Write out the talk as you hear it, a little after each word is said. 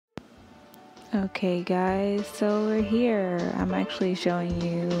Okay guys, so we're here. I'm actually showing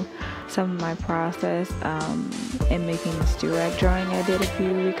you some of my process in making this Durag drawing I did a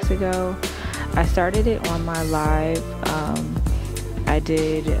few weeks ago. I started it on my live. I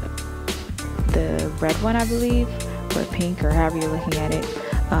did the red one, I believe, or pink, or however you're looking at it.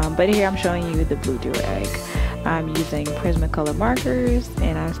 But here I'm showing you the blue Durag. I'm using Prismacolor markers,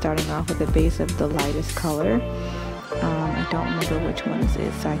 and I'm starting off with the base of the lightest color. I don't remember which one this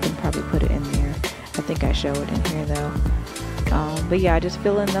is, so I can probably put it in there. I think I show it in here though. But yeah, I just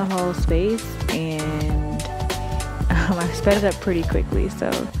fill in the whole space, and I sped it up pretty quickly, so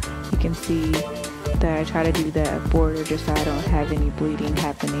you can see that I try to do that border just so I don't have any bleeding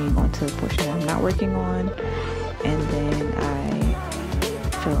happening onto the portion I'm not working on, and then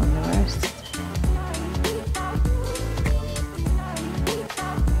I fill in the rest.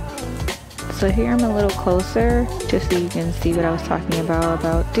 So here I'm a little closer just so you can see what I was talking about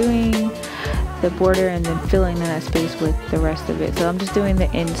doing the border and then filling in that space with the rest of it. So I'm just doing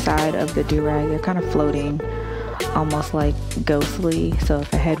the inside of the Durag. They're kind of floating, almost like ghostly. So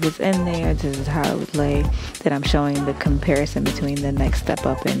if a head was in there, this is how it would lay. Then I'm showing the comparison between the next step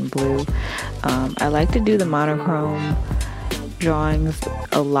up in blue. I like to do the monochrome drawings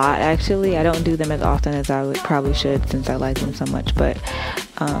a lot actually. I don't do them as often as I probably should since I like them so much, but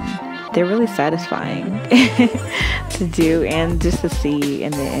they're really satisfying to do and just to see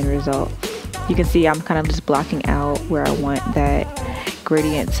in the end result. You can see I'm kind of just blocking out where I want that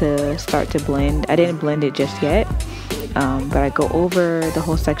gradient to start to blend. I didn't blend it just yet, but I go over the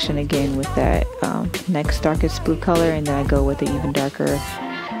whole section again with that next darkest blue color, and then I go with the even darker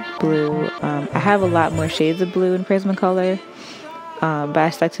blue. I have a lot more shades of blue in Prismacolor, but I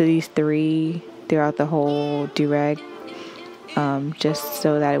stuck to these 3 throughout the whole Durag. Just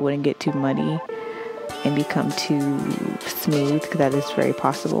so that it wouldn't get too muddy and become too smooth, because that is very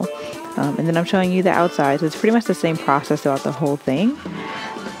possible. And then I'm showing you the outside, so it's pretty much the same process throughout the whole thing,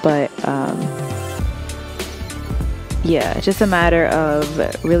 but yeah, it's just a matter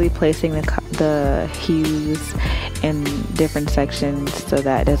of really placing the hues in different sections so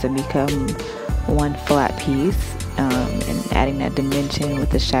that it doesn't become one flat piece, and adding that dimension with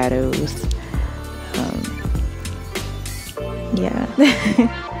the shadows. Yeah.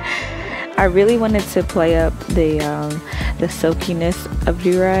 I really wanted to play up the silkiness of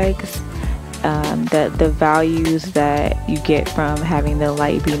Durags, the values that you get from having the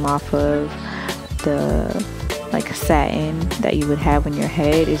light beam off of the like satin that you would have on your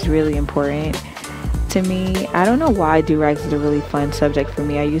head is really important to me. I don't know why Durags is a really fun subject for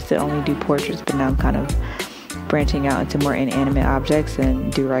me. I used to only do portraits, but now I'm kind of branching out into more inanimate objects,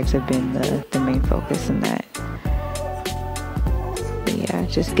 and Durags have been the main focus in that. Yeah,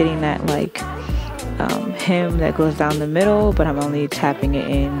 just getting that like hem that goes down the middle, but I'm only tapping it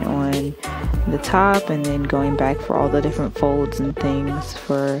in on the top, and then going back for all the different folds and things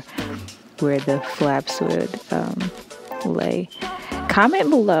for where the flaps would lay. Comment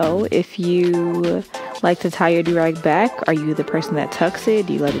below if you like to tie your Durag back. Are you the person that tucks it?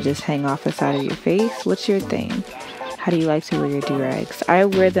 Do you let it just hang off the side of your face? What's your thing? How do you like to wear your Durags? I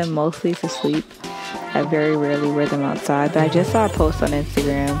wear them mostly to sleep. I very rarely wear them outside, but I just saw a post on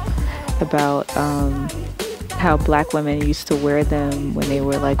Instagram about how black women used to wear them when they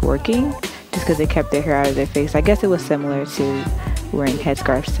were like working, just because they kept their hair out of their face. I guess it was similar to wearing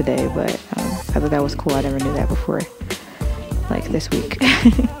headscarves today, but I thought that was cool. I never knew that before, like this week.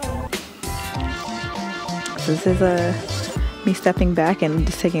 So this is me stepping back and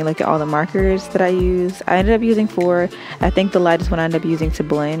just taking a look at all the markers that I use. I ended up using 4. I think the lightest one I ended up using to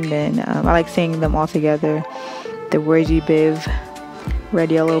blend, and I like seeing them all together. The Roy Biv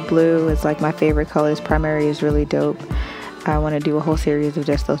red, yellow, blue is like my favorite colors. Primary is really dope. I want to do a whole series of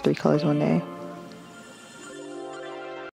just those 3 colors one day.